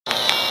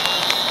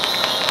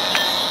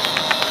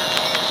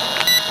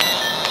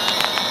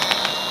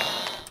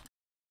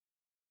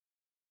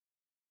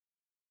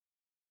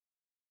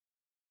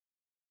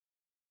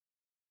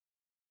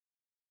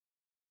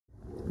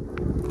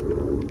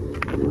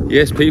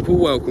Yes people,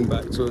 welcome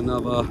back to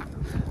another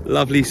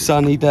lovely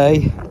sunny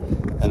day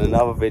and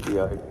another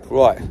video.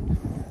 Right,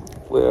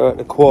 we're at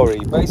the quarry.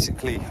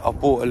 Basically I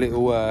bought a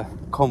little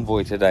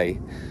convoy today.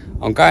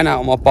 I'm going out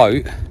on my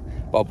boat,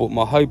 but I bought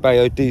my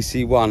HOBAO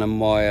DC1 and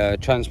my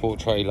transport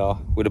trailer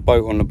with a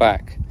boat on the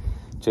back.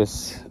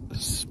 Just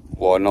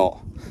why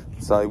not?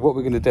 So what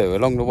we're going to do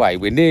along the way,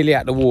 we're nearly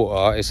at the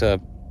water. It's a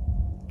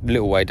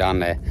little way down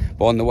there,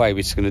 but on the way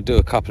we're just going to do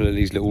a couple of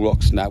these little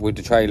rocks and that with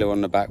the trailer on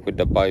the back with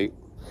the boat.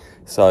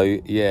 So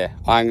yeah,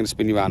 I'm going to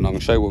spin you around and I'm going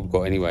to show you what we've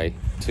got anyway.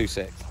 2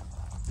 secs.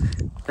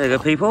 There you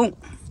go people,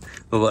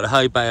 we've got the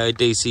HOBAO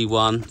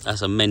DC1,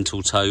 that's a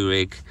mental tow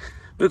rig.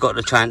 We've got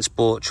the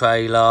transport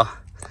trailer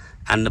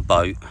and the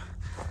boat,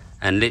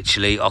 and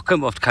literally I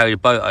couldn't have to carry the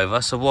boat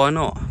over, so why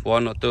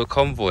not do a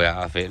convoy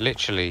out of it,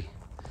 literally.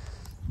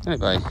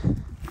 Anyway,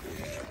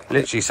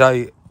 literally,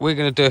 so we're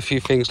going to do a few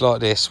things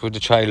like this with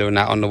the trailer and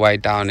that on the way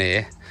down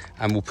here,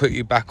 and we'll put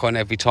you back on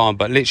every time,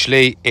 but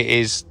literally it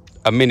is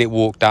a minute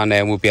walk down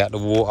there and we'll be at the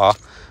water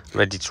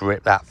ready to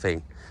rip that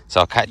thing. So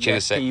I'll catch you in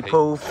a sec.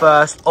 People,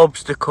 first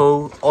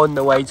obstacle on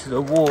the way to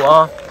the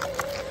water.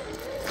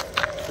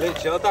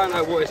 Literally, I don't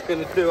know what it's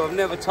going to do. I've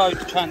never towed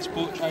the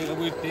transport trailer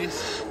with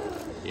this.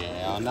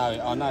 Yeah, I know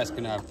it's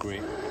going to have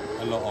grip,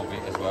 a lot of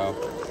it as well.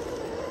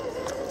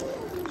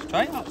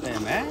 Straight up there,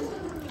 man.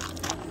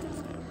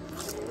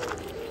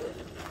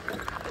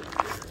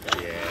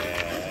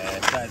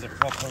 That is a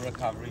proper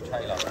recovery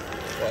trailer.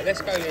 Right,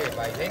 let's go here,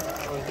 baby.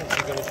 We're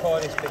literally going to try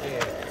this bit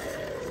here.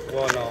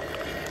 Why not?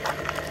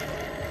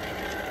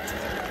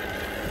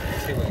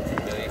 Let's see what it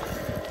can do.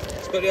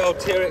 It's got the old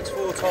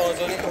TRX4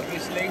 tyres on it,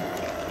 obviously.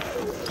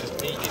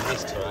 Just eating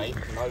this terrain,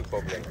 no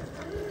problem.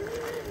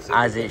 So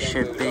as it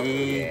should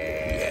be.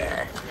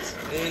 Yeah.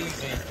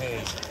 Easy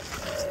peasy.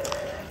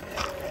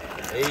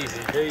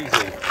 Easy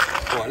peasy.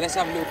 Right, let's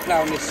have a little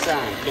play on this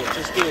sand. Look,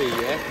 just here,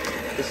 yeah?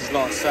 This is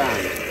like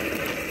sand.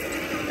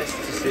 Let's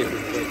just see if we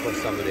can get across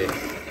some of this.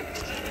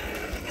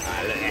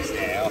 Ah, look, that's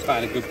there. I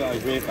found a good bit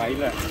over here, babe.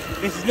 Look.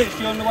 This is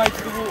literally on the way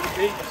to the water,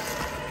 peeps.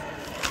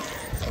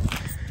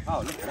 Oh,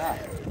 look at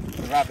that.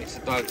 The rabbits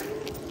are dope.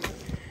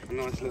 A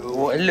nice little...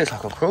 Well, it looks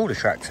like a crawler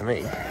track to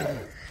me.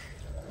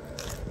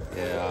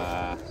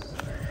 Yeah.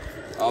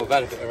 Oh, we've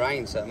had a bit of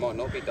rain, so it might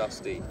not be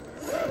dusty.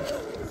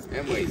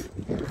 Haven't we?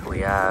 We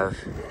have.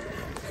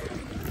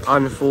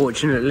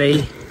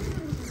 Unfortunately.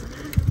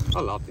 I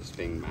love this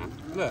thing, man.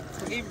 Look,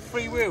 even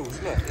 3 wheels,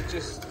 look, they're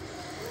just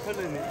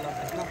pulling it like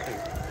there's nothing.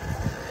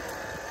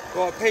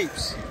 Right,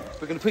 peeps,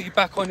 we're going to put you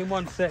back on in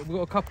 1 sec. We've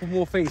got a couple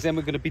more things, then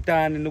we're going to be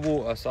down in the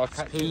water, so I'll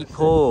catch you.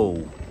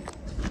 People.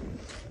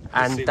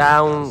 And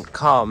down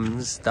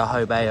comes the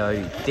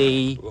HOBAO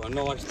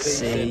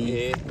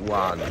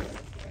DC1.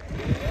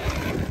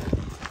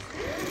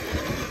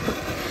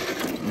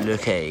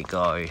 Look at it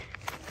go.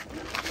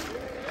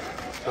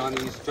 Trying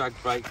to use a drag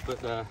brake, but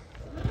the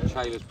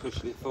trailer's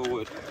pushing it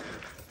forward.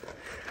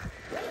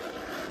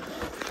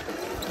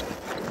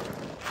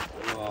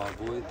 Oh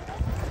boy.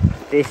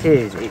 This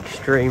is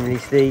extremely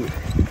steep.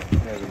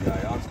 There we go,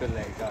 I'm just going to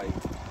let it go.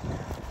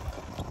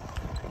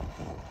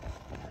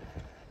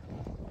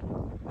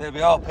 There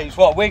we are, peeps.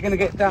 Right, we're going to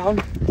get down.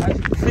 As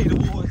you can see, the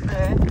water's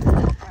there.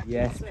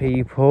 Yes,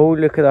 people,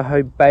 look at the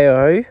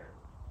HOBAO.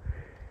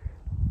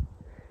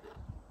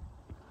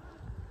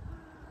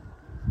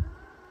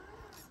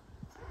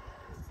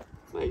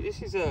 Mate,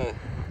 this is a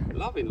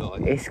loving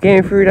life. It's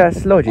getting through that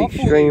sludge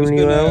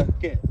extremely well.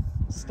 Get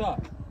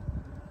stuck.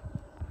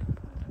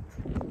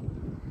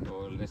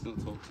 Oh, let's not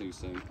talk too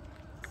soon.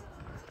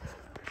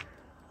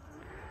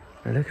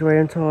 Now look at where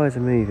them tyres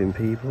are moving,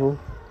 people.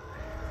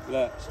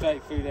 Look,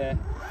 straight through there.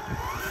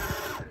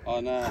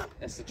 Oh no,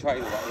 that's the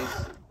trailer that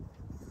is.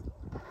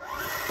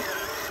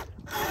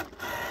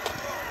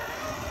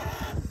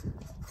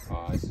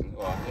 Alright,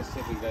 let's see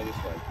if we can go this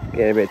way.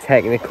 Getting a bit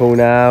technical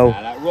now.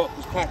 Nah, that rock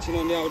was catching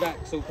on the old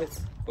axle.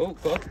 Oh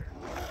god.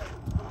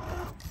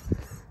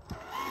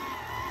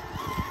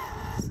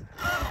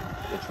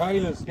 The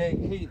trailer's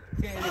getting it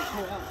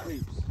caught up,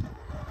 peeps.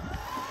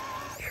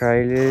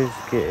 Trailer's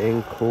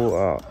getting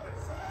caught up.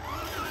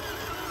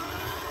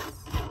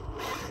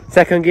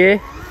 Second gear.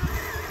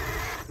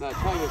 No,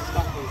 trailer's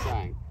stuck on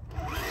something.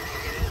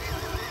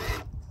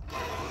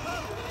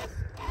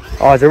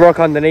 Oh, there's a rock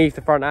underneath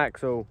the front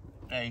axle.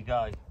 There you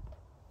go.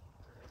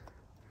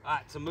 I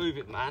had to move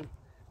it, man.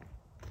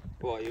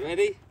 Right, you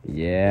ready?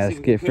 Yeah, let's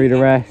get through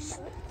the rest.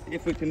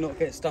 If we can not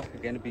get stuck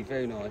again, it'd be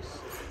very nice.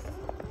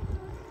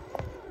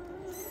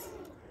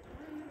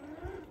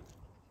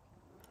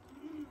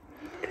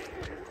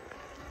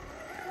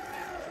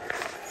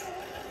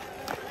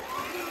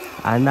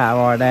 And that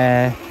right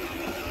there.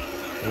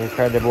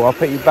 Incredible. I'll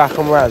put you back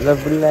on where the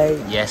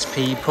blade. Yes,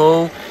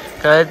 people.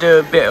 Gonna do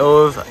a bit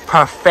of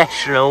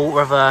professional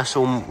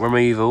reversal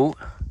removal.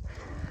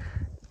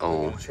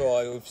 Oh. We'll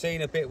try. We've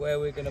seen a bit where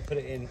we're gonna put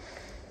it in.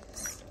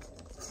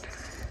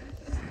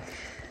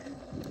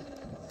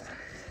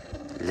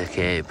 Look at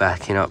it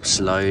backing up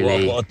slowly.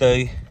 Right, what I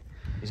do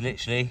is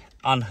literally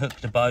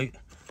unhook the boat.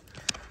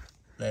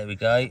 There we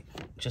go.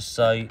 Just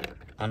so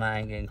I know I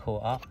ain't getting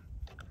caught up.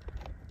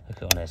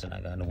 Look it on there so they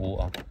go in the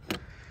water.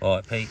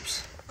 Alright,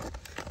 peeps.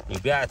 You'll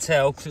be able to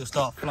tell because it'll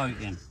start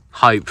floating.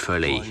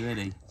 Hopefully. Right, you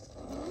ready?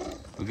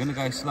 We're going to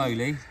go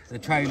slowly. The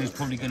trailer's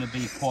probably going to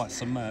be quite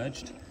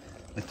submerged.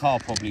 The car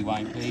probably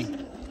won't be.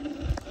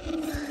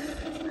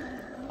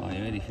 Are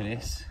you ready for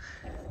this?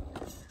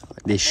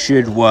 This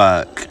should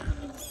work.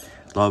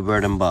 Like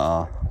bread and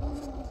butter.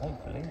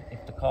 Hopefully,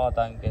 if the car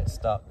don't get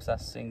stuck, because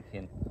that's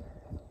sinking.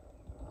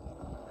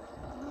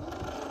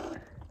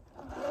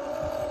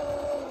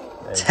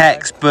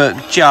 Textbook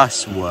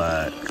just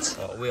worked.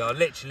 Well, we are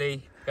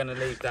literally going to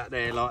leave that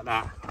there like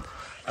that.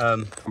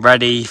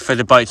 Ready for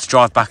the boat to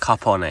drive back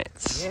up on it.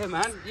 Yeah,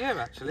 man. Yeah,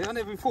 actually. I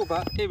never even thought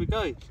about it. Here we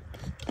go.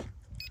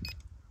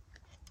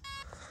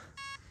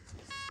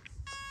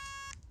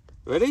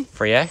 Ready?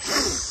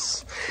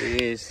 3S.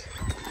 It is.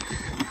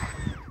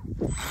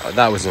 Oh,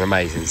 that was an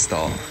amazing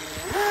start.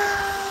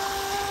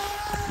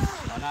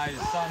 I know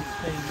the sun's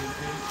beaming.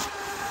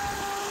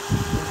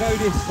 We'll go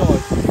this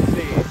side so you can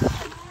see it.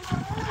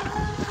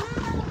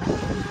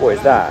 What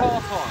is that?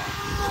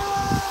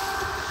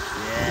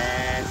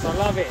 Yes, I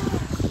love it.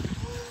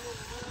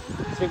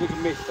 Let's see if we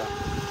can miss that.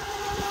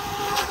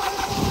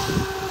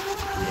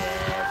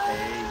 Yeah,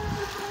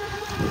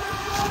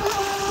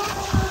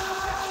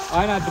 I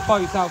ain't had the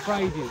boats out for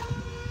ages.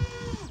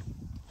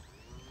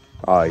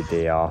 Oh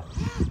dear.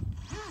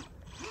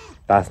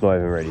 That's not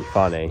even really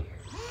funny.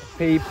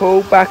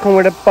 People, back on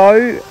with a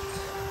boat.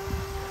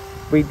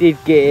 We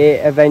did get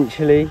it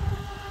eventually.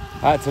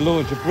 I had to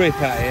launch a brick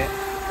at it.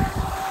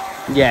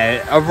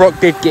 Yeah, a rock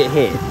did get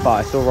hit,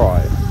 but it's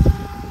alright.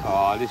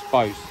 Oh, this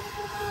boat.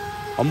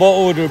 I might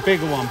order a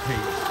bigger one, Pete.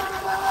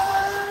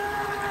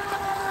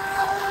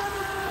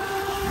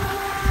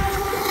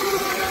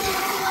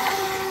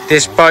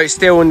 This boat's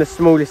still on the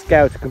smallest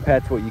scale to compare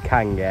to what you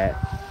can get.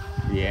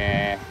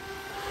 Yeah.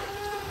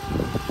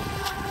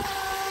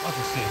 I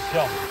can see a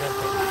jump,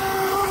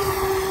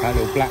 that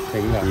little black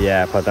thing there.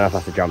 Yeah, but I don't know if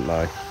that's a jump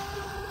though.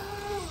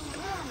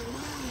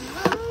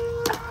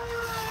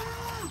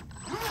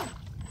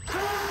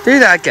 Do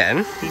that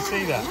again. Did you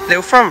see that?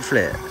 Little front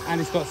flip.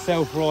 And it's got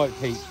self-right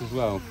peaks as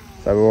well.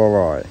 So we're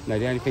alright. No,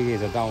 the only thing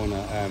is I don't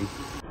want to...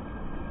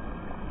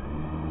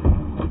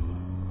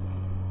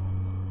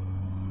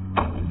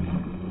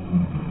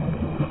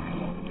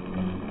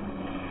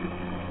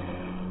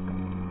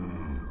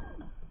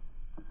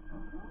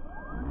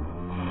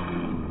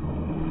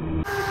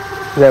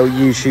 Little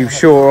YouTube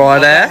short right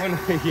there.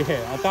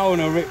 Yeah, I don't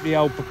want to rip the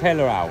old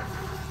propeller out.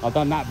 I've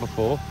done that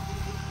before.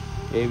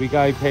 Here we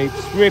go,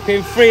 peeps.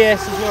 Ripping 3S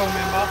as well,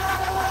 remember?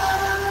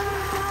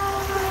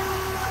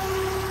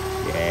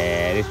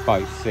 Yeah, this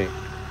boat's sick.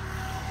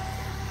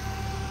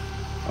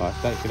 Alright,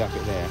 don't see that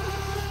bit there.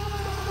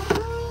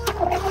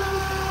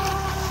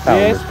 That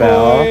yes, was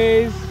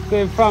better. boys.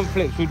 Doing front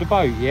flips with the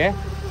boat, yeah?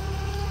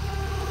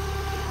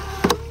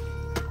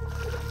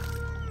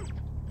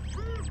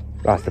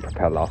 That's the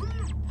propeller.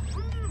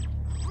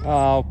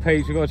 Oh,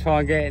 peeps, we've got to try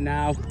and get it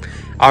now.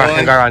 I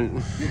reckon go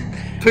around.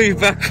 Put you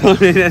back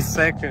on in a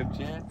second,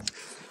 yeah?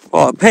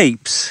 Right,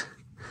 peeps.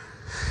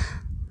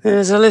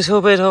 There's a little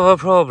bit of a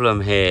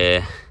problem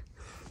here.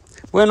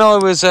 When I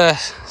was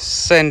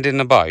sending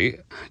the boat,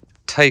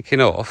 taking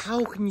off...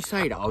 How can you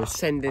say that? I was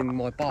sending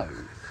my boat.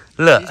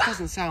 Look. It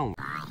doesn't sound...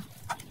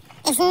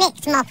 It's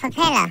nicked my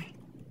propeller.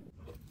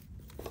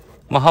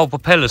 My whole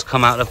propeller's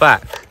come out the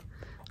back.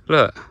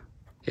 Look.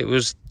 It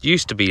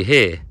used to be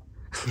here.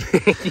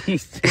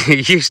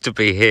 It used to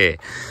be here.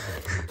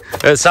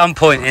 At some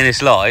point in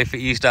its life, it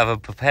used to have a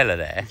propeller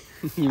there.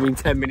 You mean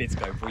 10 minutes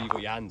ago before you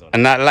got your hand on it?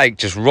 And that lake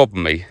just robbed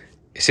me.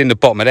 It's in the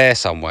bottom of there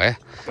somewhere.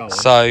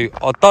 So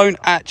I don't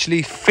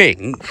actually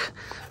think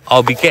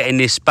I'll be getting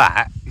this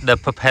back, the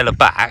propeller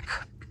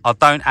back. I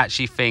don't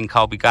actually think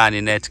I'll be going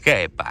in there to get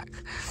it back.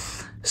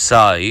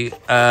 So, yeah.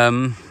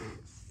 I'm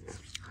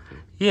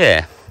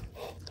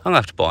going to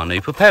have to buy a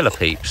new propeller,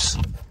 peeps.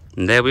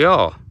 And there we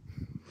are.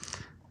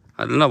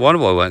 I don't know, wonder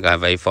why it won't go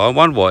very far. I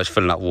wonder why it's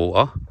filling up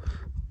water.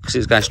 Because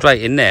it's going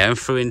straight in there and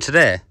through into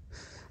there.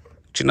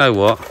 Do you know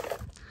what?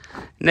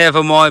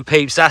 Never mind,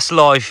 peeps, that's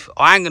life.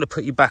 I ain't going to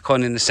put you back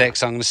on in a sec,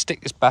 so I'm going to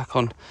stick this back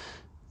on.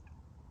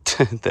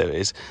 There it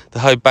is. The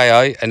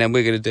HOBAO, and then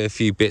we're going to do a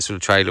few bits of the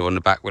trailer on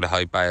the back with the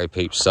HOBAO,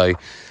 peeps. So,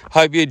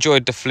 hope you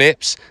enjoyed the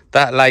flips.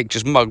 That lake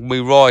just mugged me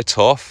right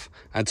off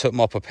and took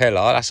my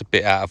propeller. That's a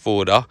bit out of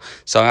order.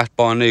 So I have to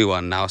buy a new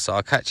one now. So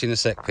I'll catch you in a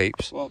sec,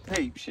 peeps. Well,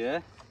 peeps, yeah.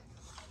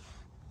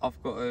 I've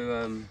got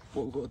to,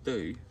 what we've got to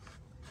do,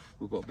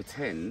 we've got to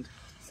pretend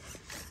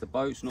the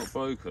boat's not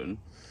broken,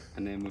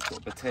 and then we've got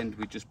to pretend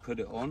we just put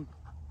it on.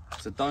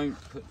 So don't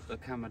put the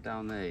camera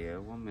down there, yeah?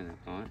 1 minute,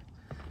 all right?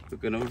 We're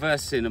going to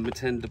reverse in and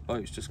pretend the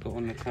boat's just got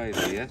on the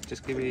trailer, yeah?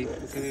 Just give me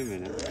a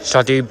minute. Should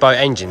I do boat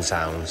engine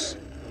sounds?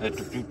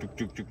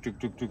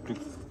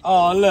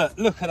 Oh,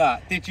 look at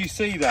that. Did you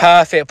see that?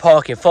 Perfect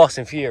parking, fast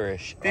and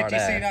furious. Did you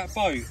see that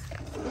boat?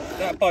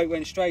 That boat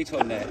went straight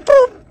on there.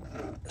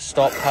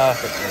 Stop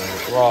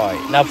perfectly.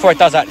 Right. Now, before it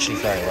does actually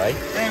throw away.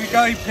 There we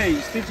go,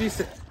 Pete.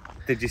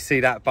 Did you see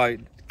that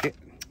boat?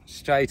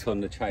 straight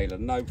on the trailer,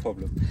 no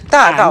problem.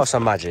 That was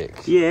some magic.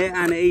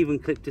 Yeah, and it even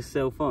clipped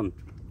itself on.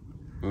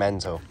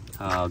 Mental.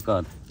 Oh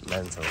God.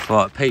 Mental.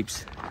 Right,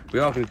 peeps, we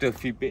are going to do a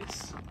few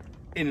bits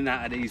in and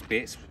out of these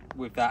bits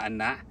with that and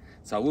that.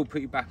 So I will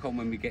put you back on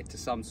when we get to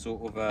some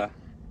sort of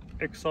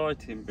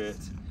exciting bit.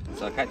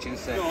 So I'll catch you in a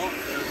sec.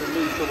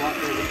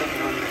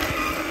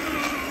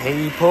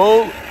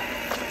 People,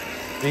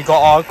 we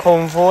got our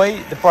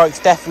convoy. The boat's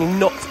definitely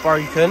not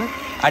broken,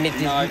 and it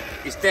did. No,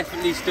 it's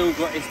definitely still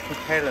got its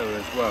propeller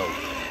as well.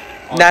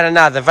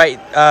 No. The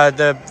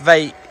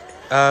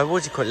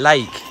what do you call it?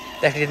 Lake.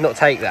 Definitely did not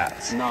take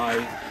that.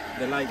 No,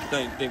 the lakes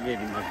don't really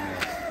mug me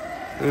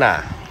off.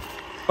 Nah.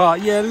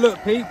 But yeah,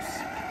 look, peeps.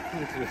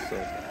 Come to this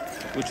side.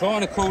 We're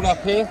trying to crawl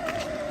up here.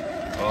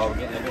 Oh, we're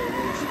getting a little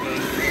wheel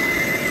spin.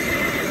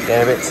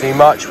 Getting a bit too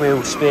much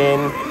wheel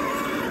spin.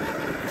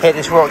 Hit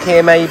this rock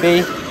here,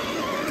 maybe.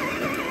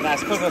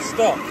 That's because I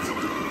stopped.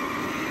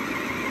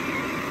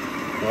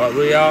 Right,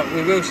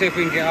 we will see if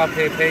we can get up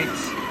here,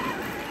 peeps.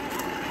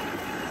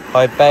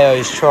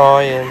 HOBAO's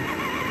trying.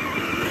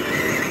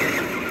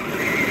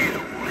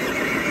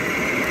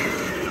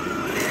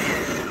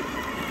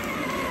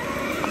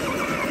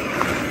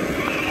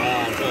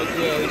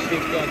 Yeah, we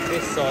should go to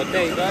this side.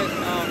 There you go.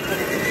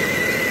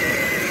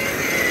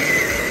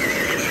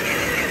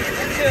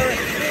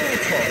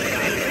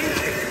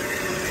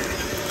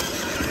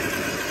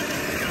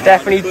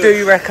 Definitely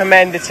do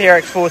recommend the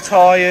TRX4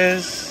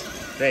 tyres.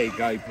 There you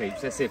go,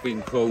 peeps. Let's see if we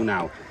can crawl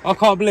now. I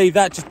can't believe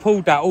that just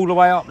pulled that all the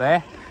way up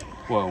there.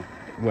 Well,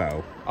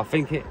 I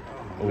think it...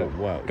 Oh,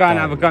 well. Go and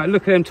have a go.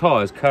 Look at them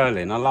tyres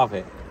curling. I love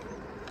it.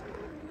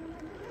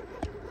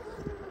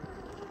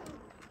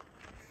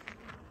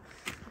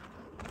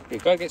 Yeah,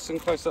 go get some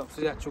close up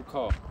to the actual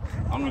car.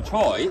 I'm going to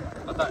try.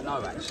 I don't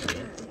know,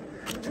 actually.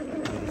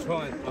 I'm going to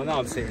try. I know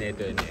I'm sitting there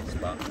doing this,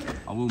 but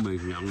I will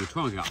move it. I'm going to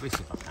try and get up this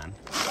if I can.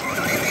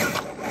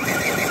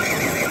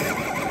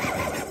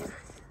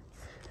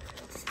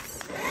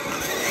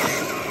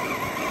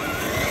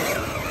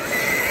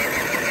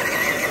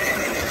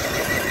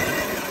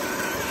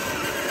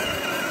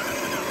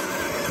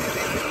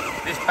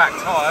 This back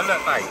tyre,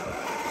 look, mate.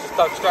 Just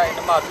dug straight in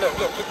the mud.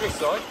 Look this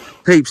side.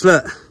 Peeps,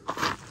 look.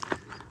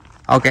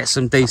 I'll get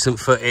some decent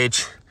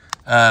footage.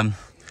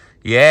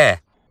 Yeah.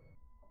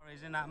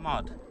 He's in that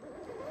mud.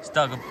 He's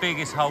dug the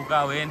biggest hole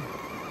going.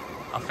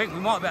 I think we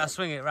might be able to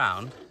swing it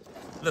round.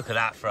 Look at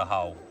that for a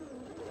hole.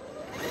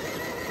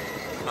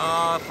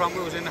 Front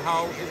wheel's in the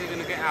hole. Is it going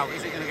to get out?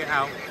 Is it going to get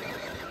out?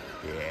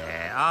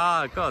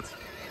 Yeah. God.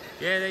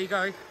 Yeah, there you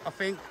go, I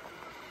think.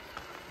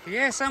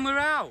 Yeah, somewhere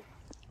out.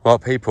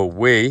 Right, people,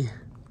 we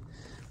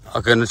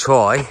are going to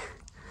try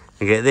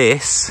and get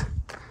this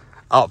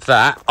up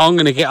that. I'm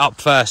going to get up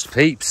first,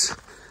 peeps.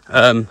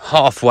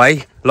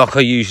 Halfway, like I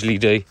usually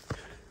do.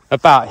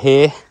 About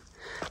here,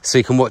 so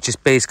you can watch this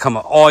beast come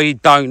up. I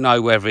don't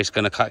know whether it's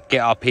going to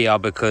get up here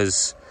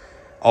because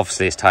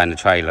obviously it's towing the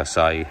trailer,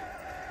 so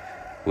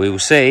we will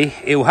see.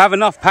 It will have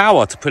enough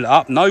power to pull it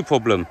up, no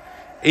problem.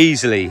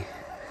 Easily.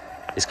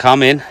 It's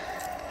coming.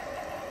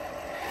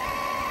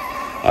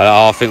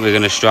 I think we're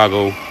going to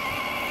struggle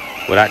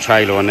with that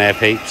trailer on there,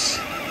 peeps.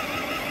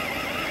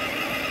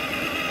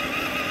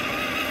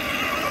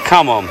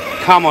 Come on,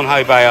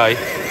 HOBAO.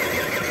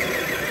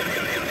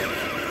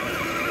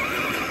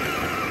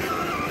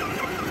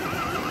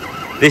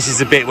 This is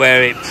the bit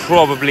where it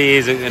probably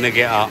isn't going to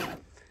get up.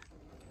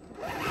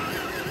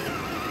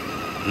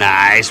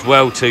 Nah, it's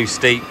well too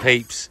steep,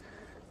 peeps.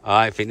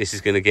 I don't think this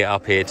is going to get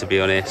up here, to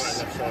be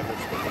honest.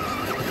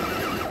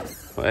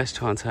 Well, let's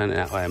try and turn it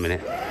that way a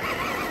minute.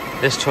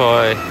 Let's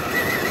try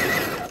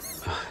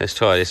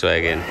this way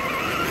again.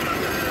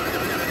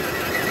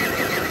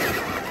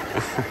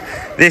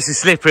 This is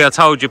slippery, I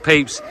told you,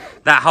 peeps.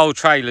 That whole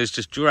trailer's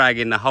just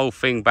dragging the whole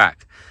thing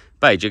back.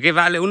 Babe, you give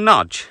that a little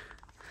nudge.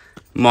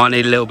 Might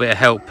need a little bit of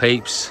help,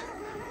 peeps.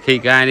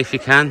 Keep going if you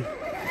can.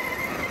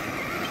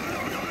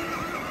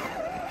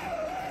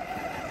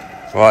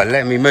 Right,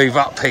 let me move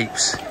up,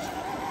 peeps.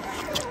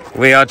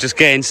 We are just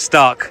getting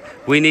stuck.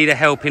 We need a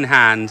helping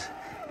hand.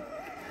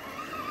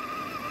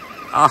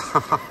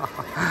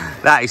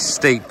 That is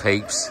steep,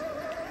 peeps.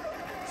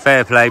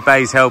 Fair play,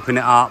 Bay's helping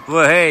it up.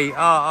 Well, hey,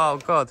 oh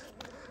God.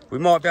 We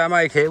might be able to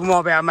make it. We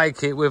might be able to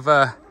make it with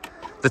the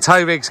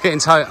tow rig's getting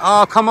towed.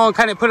 Oh, come on,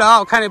 can it pull it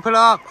up? Can it pull it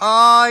up?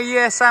 Oh,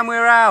 yes, and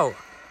we're out.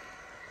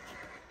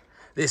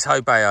 This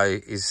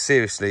HOBAO is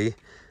seriously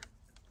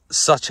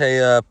such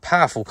a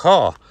powerful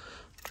car.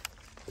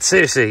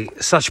 Seriously,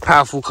 such a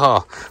powerful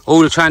car.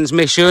 All the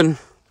transmission,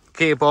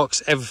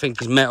 gearbox, everything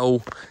is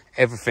metal.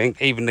 Everything,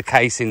 even the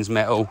casing's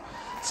metal.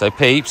 So,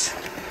 peeps,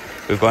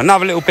 we've got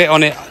another little bit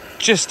on it.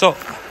 Just up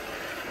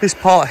this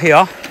part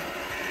here.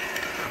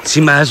 So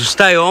you may as well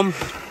stay on.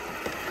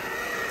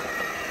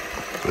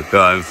 We're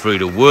going through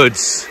the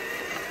woods.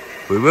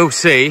 We will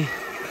see.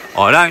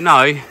 I don't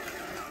know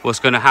what's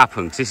going to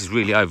happen, because this is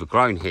really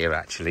overgrown here,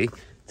 actually,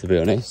 to be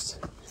honest.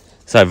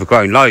 It's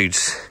overgrown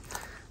loads.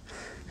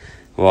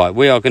 Right,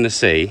 we are going to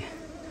see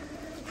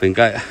if we can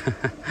go.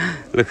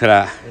 Look at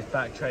that. There's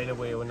back trailer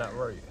wheel on that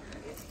route.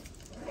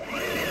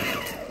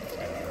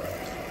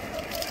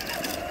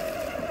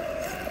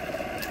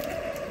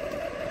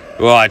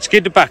 Right, just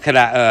give the back of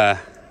that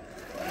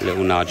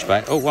little nudge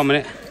back. Oh, 1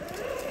 minute.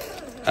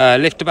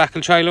 Lift the back of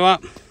the trailer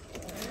up.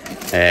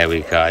 There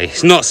we go.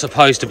 It's not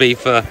supposed to be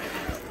for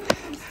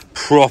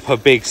proper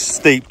big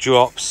steep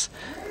drops.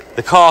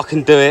 The car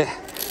can do it.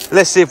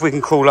 Let's see if we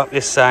can crawl up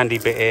this sandy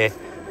bit here.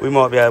 We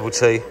might be able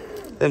to.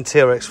 Them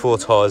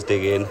TRX4 tyres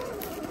dig in.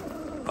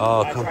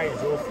 Oh, come.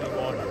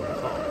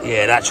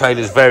 Yeah, that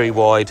trailer's very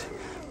wide.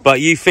 But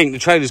you think the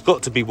trailer's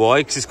got to be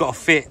wide because it's got to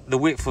fit the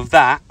width of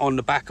that on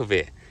the back of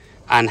it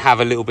and have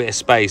a little bit of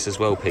space as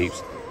well,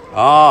 peeps.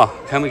 Ah,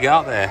 can we get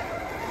up there?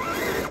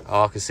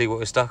 Oh, I can see what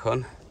we're stuck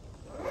on.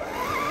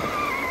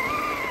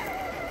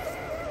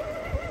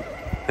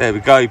 There we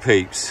go,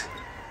 peeps.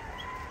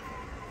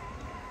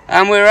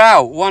 And we're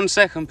out. 1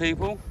 second,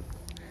 people.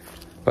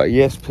 But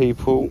yes,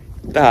 people,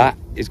 that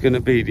is going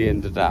to be the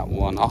end of that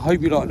one. I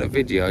hope you liked that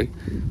video.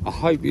 I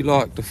hope you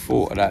liked the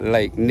thought of that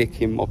lake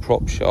nicking my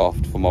prop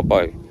shaft for my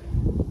boat.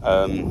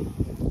 I've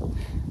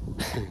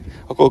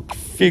got a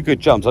few good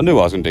jumps. I knew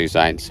I was going to do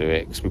something to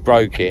it because we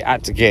broke it,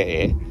 had to get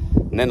it,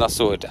 and then I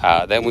sorted it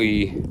out. Then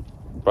we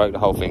broke the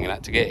whole thing and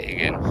had to get it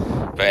again.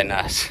 But then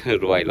that's the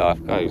way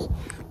life goes.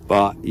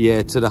 But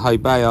yeah, to the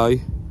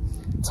HOBAO,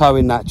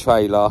 towing that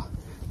trailer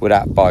with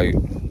that boat.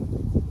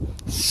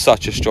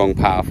 Such a strong,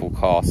 powerful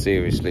car,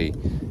 seriously.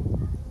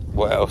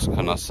 What else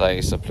can I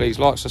say? So please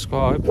like,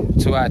 subscribe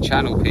to our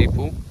channel,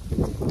 people.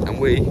 And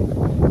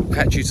we'll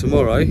catch you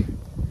tomorrow.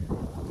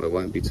 Well, it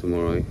won't be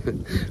tomorrow.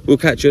 We'll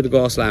catch you at the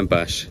Grassland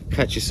Bash.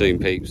 Catch you soon,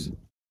 peeps.